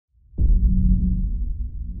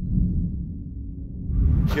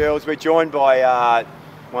Girls, we're joined by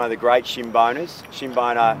one of the great Shimboners,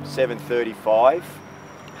 Shimboner 735,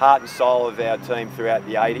 heart and soul of our team throughout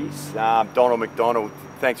the 80s. Donald McDonald,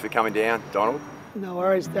 thanks for coming down, Donald. No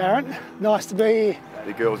worries, Darren. Nice to be here.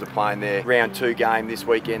 The girls are playing their round 2 game this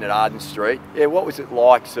weekend at Arden Street. Yeah, what was it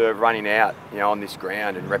like sort of running out, on this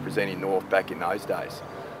ground and representing North back in those days?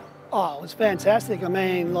 Oh, it was fantastic. I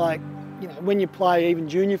mean, when you play even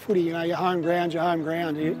junior footy, your home ground's your home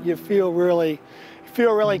ground. You feel really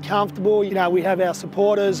comfortable. We have our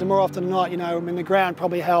supporters, and more often than not, the ground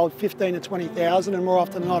probably held 15 to 20,000, and more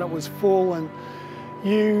often than not it was full, and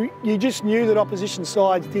you just knew that opposition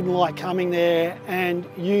sides didn't like coming there, and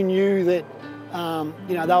you knew that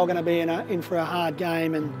they were going to be in for a hard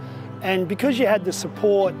game, and because you had the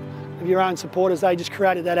support of your own supporters, they just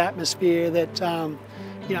created that atmosphere that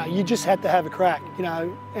you just had to have a crack,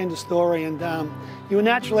 end of story, and you were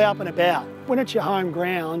naturally up and about. When it's your home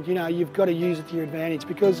ground, you've got to use it to your advantage,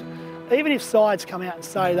 because even if sides come out and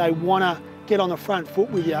say they want to get on the front foot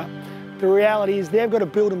with you, the reality is they've got to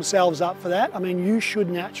build themselves up for that. I mean, you should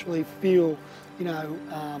naturally feel,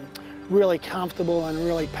 really comfortable and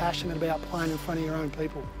really passionate about playing in front of your own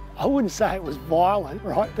people. I wouldn't say it was violent,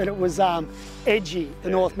 right? But it was edgy, the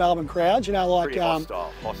North Melbourne crowds, Pretty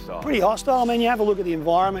hostile. Pretty hostile. I mean, you have a look at the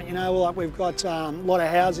environment, we've got a lot of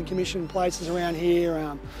housing commission places around here.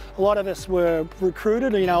 A lot of us were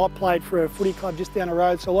recruited. I played for a footy club just down the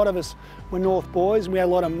road, so a lot of us were North boys, and we had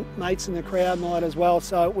a lot of mates in the crowd and all that as well.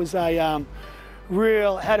 So it was had a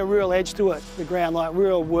real edge to it, the ground,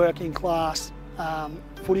 real working class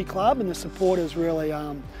footy club, and the supporters really,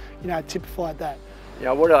 typified that.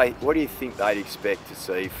 What do you think they'd expect to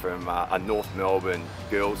see from a North Melbourne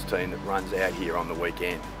girls team that runs out here on the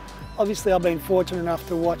weekend? Obviously, I've been fortunate enough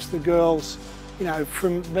to watch the girls,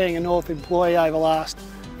 from being a North employee over the last,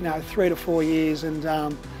 3 to 4 years, and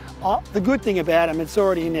the good thing about them, it's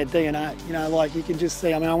already in their DNA. You can just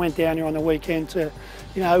see. I mean, I went down here on the weekend to,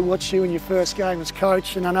 watch you in your first game as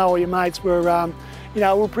coach, and I know all your mates were,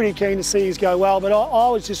 were pretty keen to see you go well. But I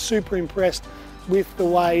was just super impressed with the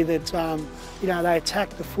way that, they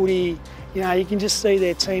attacked the footy. You can just see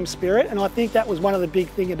their team spirit, and I think that was one of the big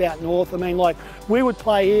things about North. I mean, we would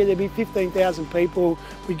play here, there'd be 15,000 people,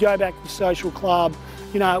 we'd go back to the social club.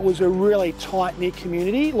 It was a really tight-knit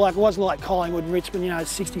community. It wasn't like Collingwood and Richmond,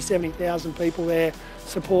 60, 70,000 people there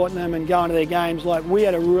supporting them and going to their games. We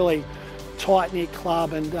had a really tight-knit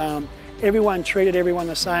club, and everyone treated everyone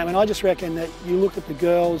the same. And I just reckon that you look at the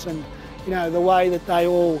girls and, the way that they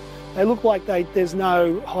look like there's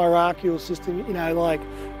no hierarchical system,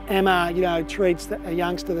 Emma, treats a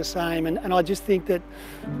youngster the same, and I just think that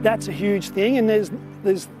that's a huge thing, and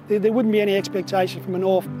there wouldn't be any expectation from a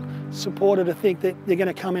North supporter to think that they're going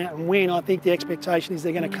to come out and win. I think the expectation is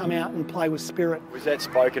they're going to come out and play with spirit. Was that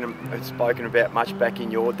spoken about much back in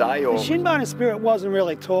your day? Or? The Shinboner spirit wasn't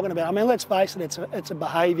really talking about. I mean, let's face it, it's a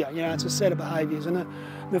behaviour, it's a set of behaviours, and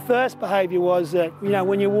the first behaviour was that,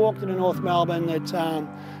 when you walked into North Melbourne, that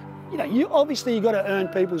you got to earn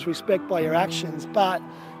people's respect by your actions, but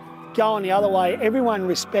going the other way, everyone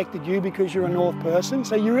respected you because you're a North person,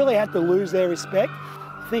 so you really had to lose their respect.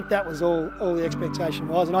 I think that was all the expectation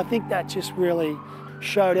was, and I think that just really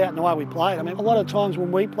showed out in the way we played. I mean, a lot of times when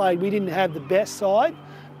we played, we didn't have the best side,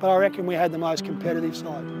 but I reckon we had the most competitive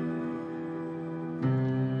side.